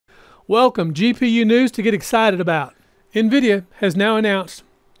Welcome, GPU news to get excited about. NVIDIA has now announced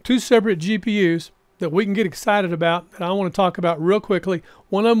two separate GPUs that we can get excited about that I want to talk about real quickly.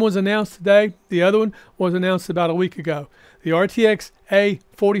 One of them was announced today. The other one was announced about a week ago. The RTX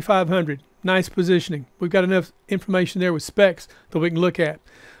A4500. Nice positioning. We've got enough information there with specs that we can look at.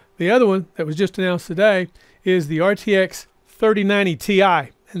 The other one that was just announced today is the RTX 3090 Ti,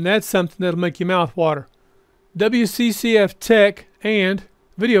 and that's something that'll make your mouth water. WCCF Tech and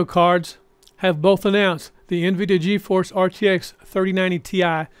Video Cards have both announced the NVIDIA GeForce RTX 3090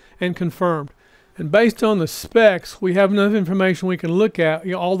 Ti and confirmed. And based on the specs, we have enough information we can look at.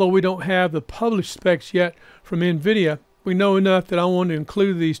 Although we don't have the published specs yet from NVIDIA, we know enough that I want to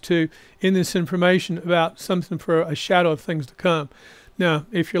include these two in this information about something for a shadow of things to come. Now,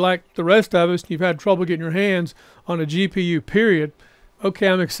 if you're like the rest of us, you've had trouble getting your hands on a GPU, period, okay,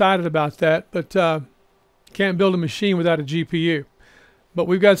 I'm excited about that, but can't build a machine without a GPU. But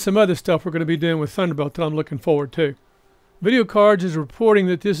we've got some other stuff we're going to be doing with Thunderbolt that I'm looking forward to. Video Cards is reporting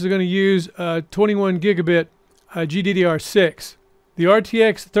that this is going to use 21 gigabit GDDR6. The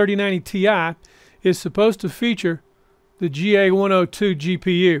RTX 3090 Ti is supposed to feature the GA102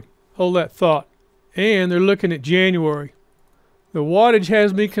 GPU. Hold that thought. And they're looking at January. The wattage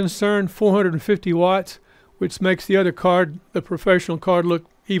has me concerned, 450 watts, which makes the other card, the professional card, look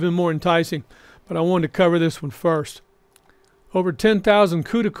even more enticing. But I wanted to cover this one first. Over 10,000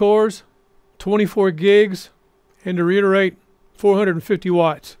 CUDA cores, 24 gigs, and to reiterate, 450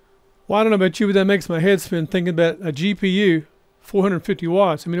 watts. Well, I don't know about you, but that makes my head spin thinking about a GPU, 450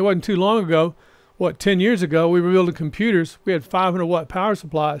 watts. I mean, it wasn't too long ago, what, 10 years ago, we were building computers. We had 500 watt power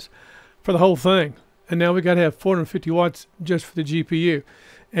supplies for the whole thing. And now we got to have 450 watts just for the GPU.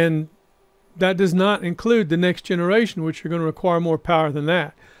 And that does not include the next generation, which are going to require more power than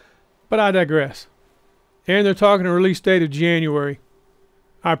that. But I digress. And they're talking a release date of January.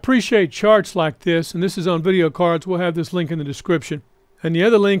 I appreciate charts like this, and this is on Video Cards. We'll have this link in the description. And the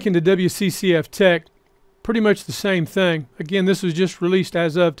other link into WCCF Tech, pretty much the same thing. Again, this was just released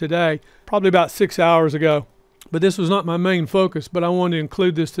as of today, probably about 6 hours ago. But this was not my main focus, but I wanted to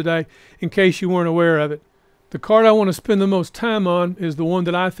include this today in case you weren't aware of it. The card I want to spend the most time on is the one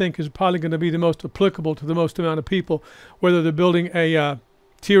that I think is probably going to be the most applicable to the most amount of people, whether they're building a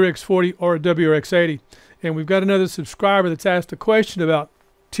TRX40 or a WRX80. And we've got another subscriber that's asked a question about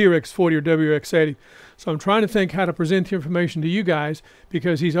TRX40 or WRX80. So I'm trying to think how to present the information to you guys,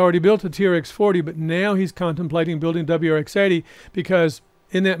 because he's already built a TRX40, but now he's contemplating building WRX80 because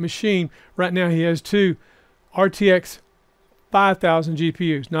in that machine right now he has two RTX 5000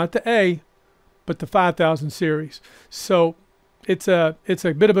 GPUs, not the A, but the 5000 series. So it's a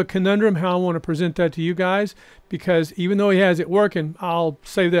bit of a conundrum how I want to present that to you guys, because even though he has it working, I'll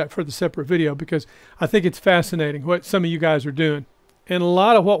save that for the separate video because I think it's fascinating what some of you guys are doing. And a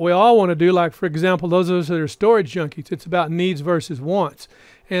lot of what we all want to do, like for example, those of us that are storage junkies, it's about needs versus wants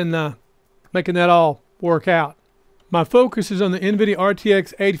and making that all work out. My focus is on the NVIDIA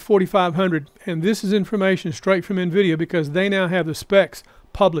RTX A4500, and this is information straight from NVIDIA because they now have the specs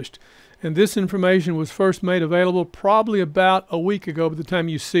published. And this information was first made available probably about a week ago by the time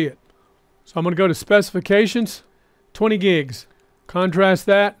you see it. So I'm going to go to specifications, 20 gigs. Contrast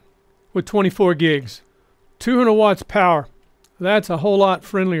that with 24 gigs. 200 watts power. That's a whole lot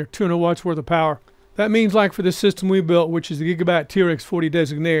friendlier, 200 watts worth of power. That means like for the system we built, which is the Gigabyte TRX40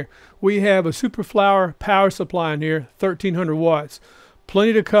 Designare, we have a Superflower power supply in here, 1300 watts.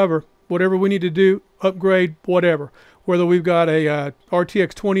 Plenty to cover whatever we need to do, upgrade, whatever. Whether we've got a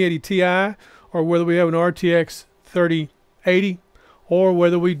RTX 2080 Ti or whether we have an RTX 3080 or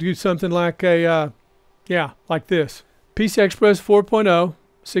whether we do something like a, like this. PCI Express 4.0,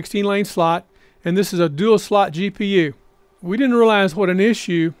 16-lane slot, and this is a dual slot GPU. We didn't realize what an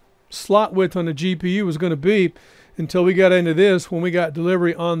issue slot width on the GPU was going to be until we got into this when we got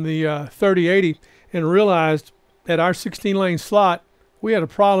delivery on the 3080 and realized at our 16-lane slot we had a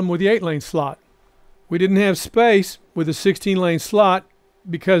problem with the 8-lane slot. We didn't have space with a 16-lane slot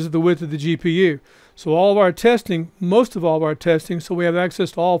because of the width of the GPU. So all of our testing, most of all of our testing, so we have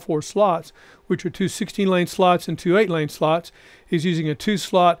access to all 4 slots, which are 2 16-lane slots and 2 8-lane slots, is using a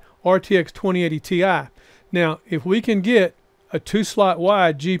 2-slot RTX 2080 Ti. Now, if we can get a 2-slot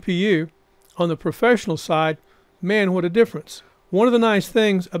wide GPU on the professional side, man, what a difference. One of the nice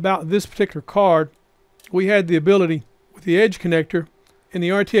things about this particular card, we had the ability with the edge connector in the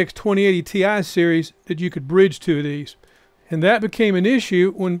RTX 2080 Ti series that you could bridge 2 of these. And that became an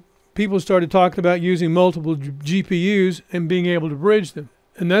issue when people started talking about using multiple GPUs and being able to bridge them.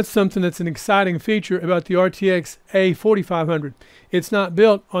 And that's something that's an exciting feature about the RTX A4500. It's not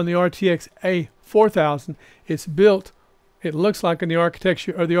built on the RTX A4000. It's built it looks like in the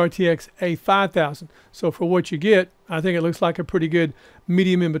architecture or the RTX A5000. So for what you get, I think it looks like a pretty good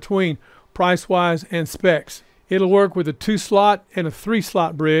medium in between, price-wise and specs. It'll work with a 2-slot and a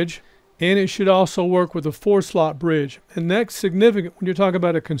 3-slot bridge, and it should also work with a 4-slot bridge. And that's significant when you're talking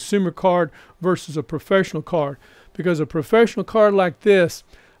about a consumer card versus a professional card, because a professional card like this,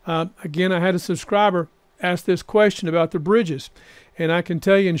 again, I had a subscriber ask this question about the bridges, and I can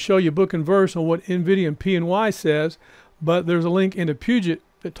tell you and show you book and verse on what NVIDIA and P&Y says, but there's a link into Puget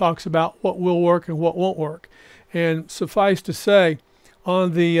that talks about what will work and what won't work. And suffice to say,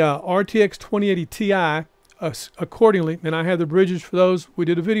 on the RTX 2080 Ti, accordingly, and I have the bridges for those, we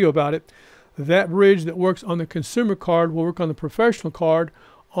did a video about it, that bridge that works on the consumer card will work on the professional card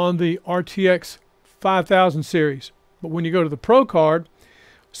on the RTX 5000 series. But when you go to the Pro card,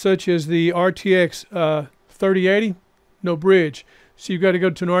 such as the RTX 3080, no bridge. So you've got to go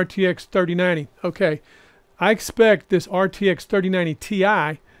to an RTX 3090. Okay, I expect this RTX 3090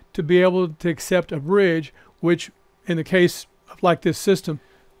 Ti to be able to accept a bridge, which in the case of like this system,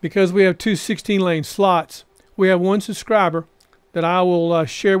 because we have two 16-lane slots, we have one subscriber that I will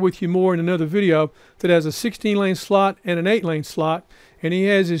share with you more in another video that has a 16-lane slot and an 8-lane slot, and he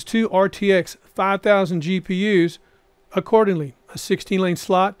has his two RTX 5000 GPUs accordingly, a 16-lane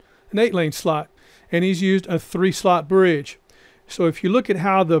slot, an 8-lane slot, and he's used a 3-slot bridge. So if you look at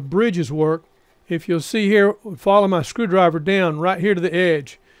how the bridges work, if you'll see here, follow my screwdriver down right here to the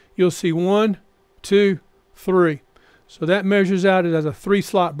edge, you'll see 1, 2, 3. So that measures out as a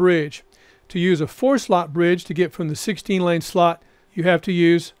 3-slot bridge. To use a 4-slot bridge to get from the 16-lane slot, you have to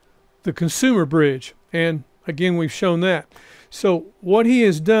use the consumer bridge. And again, we've shown that. So what he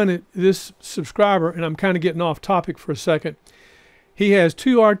has done, this subscriber, and I'm kind of getting off topic for a second, he has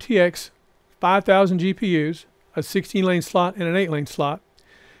two RTX 5000 GPUs, a 16-lane slot and an 8-lane slot.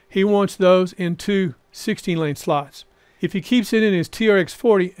 He wants those in two 16-lane slots. If he keeps it in his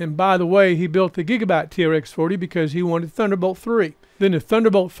TRX40, and by the way, he built the Gigabyte TRX40 because he wanted Thunderbolt 3. Then if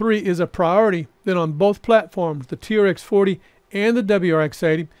Thunderbolt 3 is a priority, then on both platforms, the TRX40 and the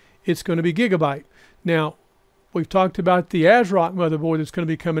WRX80, it's going to be Gigabyte. Now, we've talked about the ASRock motherboard that's going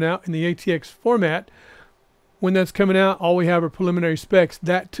to be coming out in the ATX format. When that's coming out, all we have are preliminary specs.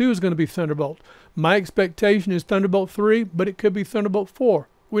 That too is going to be Thunderbolt. My expectation is Thunderbolt 3, but it could be Thunderbolt 4.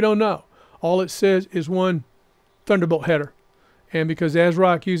 We don't know. All it says is one Thunderbolt header. And because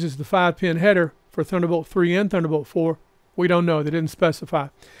ASRock uses the 5-pin header for Thunderbolt 3 and Thunderbolt 4, we don't know. They didn't specify.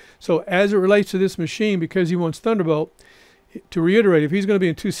 So as it relates to this machine, because he wants Thunderbolt, to reiterate, if he's going to be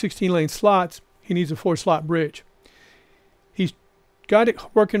in two 16-lane slots, he needs a 4-slot bridge. He's got it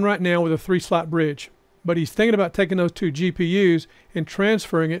working right now with a 3-slot bridge, but he's thinking about taking those two GPUs and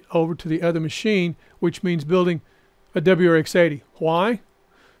transferring it over to the other machine, which means building a WRX80. Why?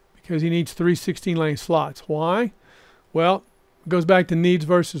 Because he needs three 16-lane slots. Why? Well, it goes back to needs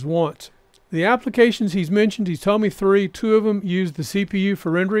versus wants. The applications he's mentioned, he's told me 3. 2 of them use the CPU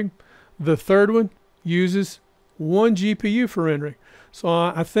for rendering. The third one uses one GPU for rendering. So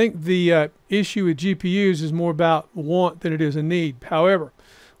I think the issue with GPUs is more about want than it is a need. However,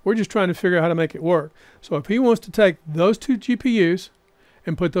 we're just trying to figure out how to make it work. So if he wants to take those two GPUs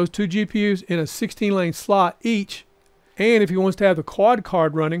and put those two GPUs in a 16-lane slot each, and if he wants to have the quad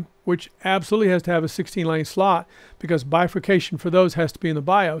card running, which absolutely has to have a 16-lane slot because bifurcation for those has to be in the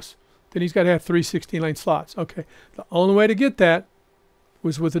BIOS, then he's got to have three 16-lane slots. Okay, the only way to get that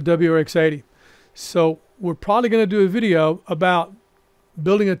was with the WRX80. So we're probably going to do a video about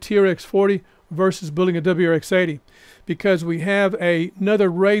building a TRX40 versus building a WRX80 because we have another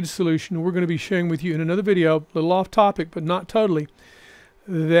RAID solution we're going to be sharing with you in another video, a little off topic but not totally,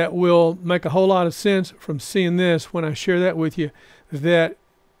 that will make a whole lot of sense from seeing this when I share that with you, that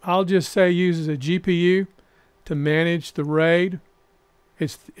I'll just say uses a GPU to manage the RAID.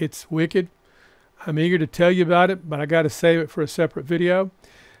 It's wicked. I'm eager to tell you about it, but I got to save it for a separate video.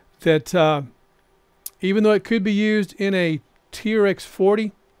 That even though it could be used in a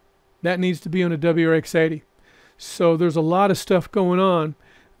TRX40, that needs to be on a WRX80. So there's a lot of stuff going on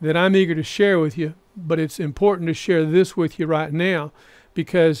that I'm eager to share with you, but it's important to share this with you right now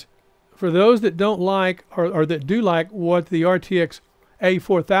because for those that don't like or that do like what the RTX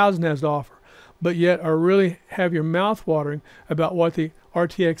A4000 has to offer, but yet are really have your mouth watering about what the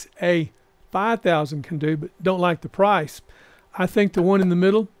RTX A5000 can do, but don't like the price, I think the one in the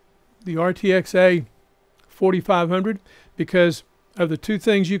middle, the RTX A4500, because of the two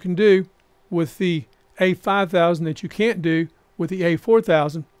things you can do with the A5000 that you can't do with the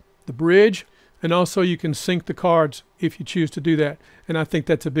A4000, the bridge, and also you can sync the cards if you choose to do that, and I think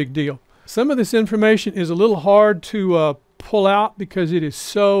that's a big deal. Some of this information is a little hard to pull out because it is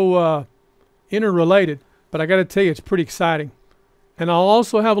so interrelated, but I got to tell you, it's pretty exciting. And I'll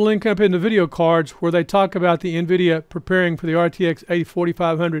also have a link up in the video cards where they talk about the NVIDIA preparing for the RTX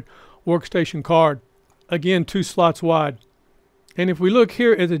A4500 workstation card. Again, 2 slots wide. And if we look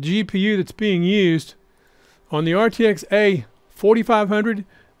here at the GPU that's being used on the RTX A4500,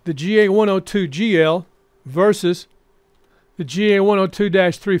 the GA102 GL versus the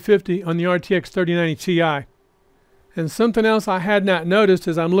GA102-350 on the RTX 3090 Ti. And something else I had not noticed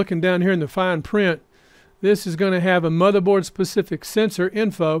as I'm looking down here in the fine print, this is going to have a motherboard specific sensor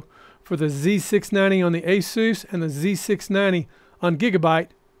info for the Z690 on the Asus and the Z690 on Gigabyte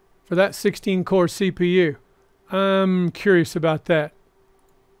for that 16-core CPU. I'm curious about that.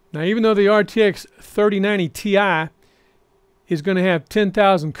 Now, even though the RTX 3090 Ti is going to have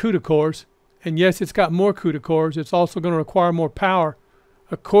 10,000 CUDA cores, and yes, it's got more CUDA cores, it's also going to require more power.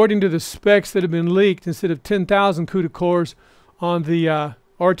 According to the specs that have been leaked, instead of 10,000 CUDA cores on the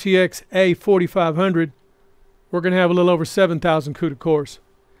RTX A4500, we're going to have a little over 7,000 CUDA cores.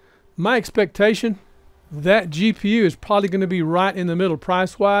 My expectation, that GPU is probably going to be right in the middle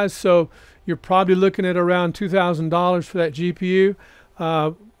price-wise, so you're probably looking at around $2,000 for that GPU.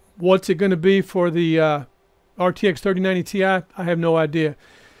 What's it going to be for the RTX 3090 Ti? I have no idea.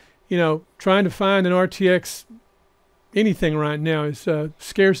 You know, trying to find an RTX anything right now is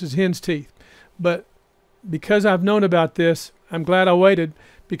scarce as hen's teeth. But because I've known about this, I'm glad I waited,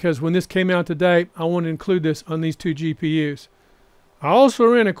 because when this came out today, I wanted to include this on these 2 GPUs. I also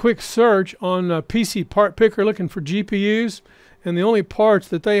ran a quick search on PC Part Picker looking for GPUs, and the only parts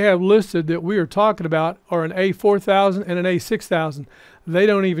that they have listed that we are talking about are an A4000 and an A6000. They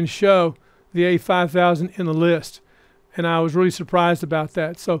don't even show the A5000 in the list, and I was really surprised about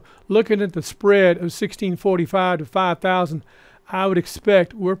that. So looking at the spread of 1645 to 5000, I would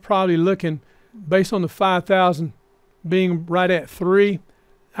expect we're probably looking, based on the 5000 being right at 3,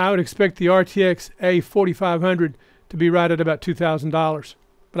 I would expect the RTX A4500 to be right at about $2,000.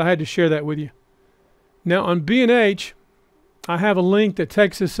 But I had to share that with you. Now on B&H, I have a link that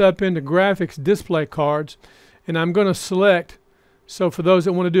takes us up into graphics display cards, and I'm going to select. So for those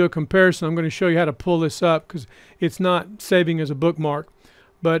that want to do a comparison, I'm going to show you how to pull this up because it's not saving as a bookmark.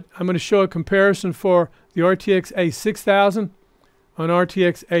 But I'm going to show a comparison for the RTX A6000, an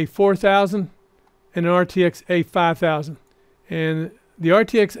RTX A4000, and an RTX A5000. And the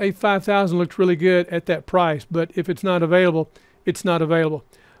RTX A5000 looks really good at that price, but if it's not available, it's not available.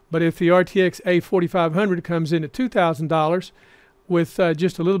 But if the RTX A4500 comes in at $2,000 with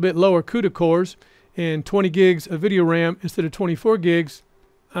just a little bit lower CUDA cores and 20 gigs of video RAM instead of 24 gigs,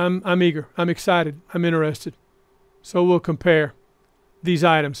 I'm eager, I'm excited, I'm interested. So we'll compare these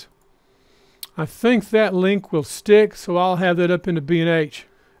items. I think that link will stick, so I'll have that up into B&H.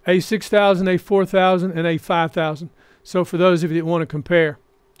 A6000, A4000, and A5000. So for those of you that want to compare,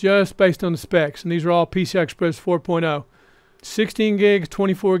 just based on the specs, and these are all PCI Express 4.0, 16 gigs,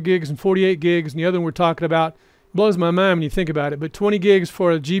 24 gigs, and 48 gigs, and the other one we're talking about blows my mind when you think about it, but 20 gigs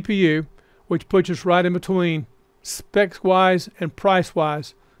for a GPU, which puts us right in between specs-wise and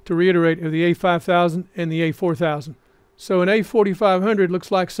price-wise, to reiterate, of the A5000 and the A4000. So an A4500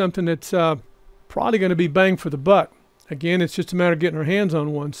 looks like something that's probably going to be bang for the buck. Again, it's just a matter of getting our hands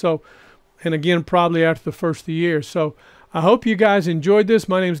on one. So, and again, probably after the first of the year. So I hope you guys enjoyed this.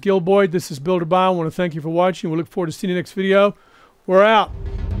 My name is Gil Boyd. This is BuildOrBuy. I want to thank you for watching. We look forward to seeing you next video. We're out.